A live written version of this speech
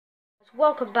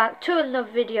Welcome back to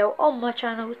another video on my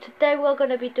channel. Today we're going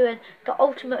to be doing the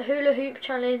ultimate hula hoop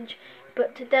challenge,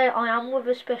 but today I am with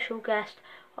a special guest.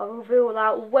 I'll reveal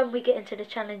that when we get into the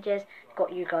challenges.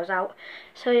 Got you guys out.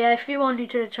 So yeah, if you are new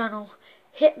to the channel,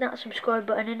 hit that subscribe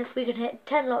button, and if we can hit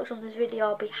 10 likes on this video,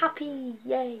 I'll be happy.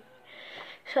 Yay!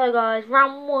 So guys,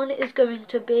 round 1 is going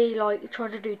to be like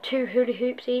trying to do 2 hula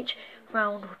hoops each.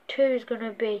 Round 2 is going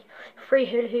to be 3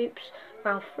 hula hoops.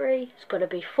 Round 3 is going to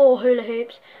be 4 hula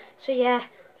hoops. So yeah,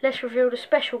 let's reveal the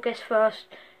special guest first.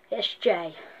 It's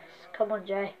Jay. Come on,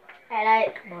 Jay.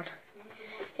 Hello. Come on.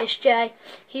 It's Jay.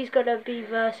 He's going to be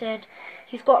versing.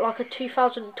 He's got like a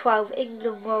 2012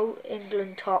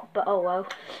 England top, but oh well.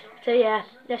 So yeah,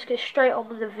 let's get straight on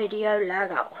with the video. Leg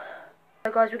out.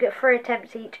 So guys, we get 3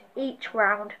 attempts each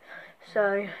round.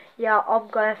 So yeah, I'm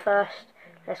going first.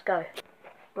 Let's go.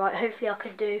 Right, hopefully I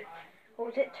can do,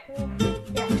 what was it, 2?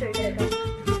 Yeah, 2, there we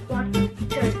go. 1, 2.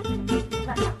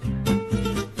 That's up.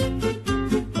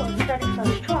 Got to done it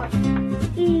first try.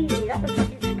 Easy, that was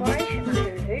like inspiration, that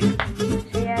hula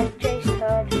hoop. So yeah, Jay's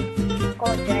turn. Go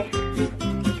on, Jay.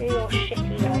 Do your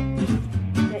shitty though.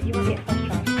 Yeah, you want to get first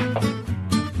try.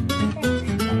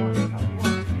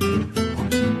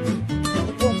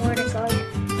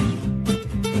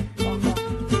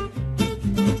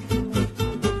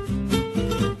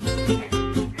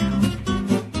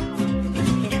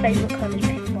 Favourite colour is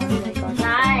pink, by the way, guys. No,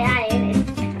 I ain't.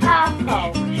 It's purple.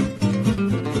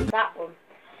 That one.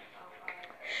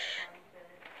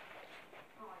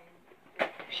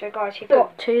 So guys, you've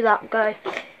got 2 that go.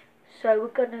 So we're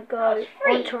gonna go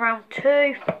on to round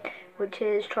 2, which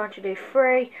is trying to do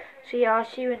 3. So yeah, I'll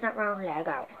see you in that round. Leg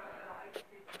out.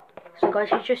 So guys,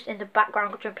 he's just in the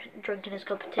background drinking his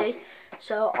cup of tea.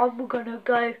 So I'm gonna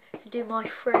go and do my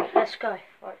 3. Let's go.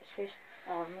 Right, excuse.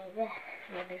 Oh, maybe.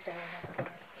 Yeah, move down.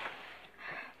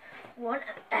 1.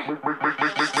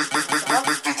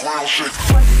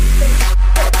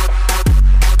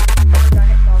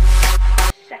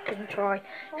 Second try.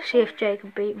 See if Jay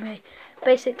can beat me.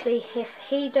 Basically, if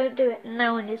he don't do it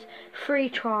now in his 3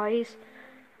 tries,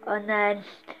 and then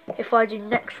if I do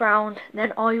next round,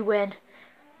 then I win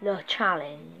the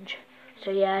challenge.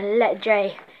 So yeah, let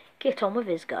Jay get on with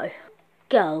his go.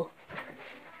 Go.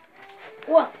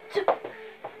 1, 2.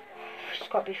 It's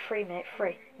got to be 3, mate.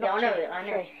 3. Not yeah, I 2.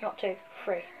 know. 3. Not 2.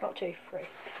 3. Not 2. 3.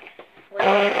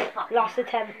 Well, Last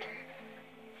attempt.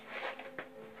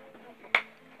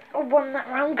 I won that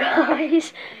round,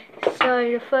 guys. So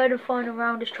the third and final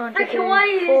round is trying to do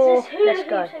 4. Let's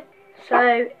go.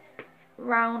 So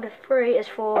round 3 is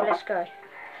 4. Let's go.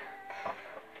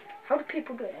 How do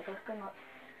people do it? They're going like,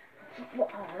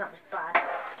 what? Oh, that was bad.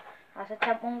 That's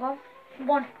attempt 1 gone.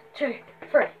 1, 2,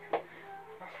 3.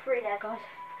 That's 3 there, guys.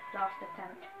 Last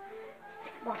attempt.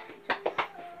 1, 2.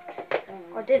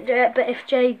 I didn't do it, but if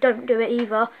Jay don't do it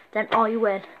either, then I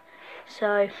win.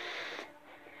 So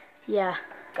yeah.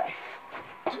 Go.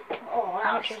 oh, How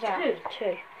that much was was that?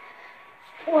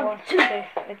 2. 1, 2.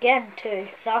 2. Again 2.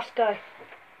 Last go.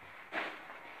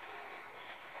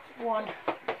 1.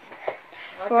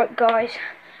 Right, guys.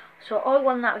 So I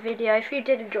won that video. If you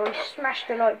did enjoy, smash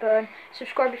the like button.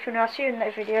 Subscribe if you're new. I'll see you in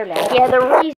that video later. Yeah, the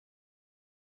reason.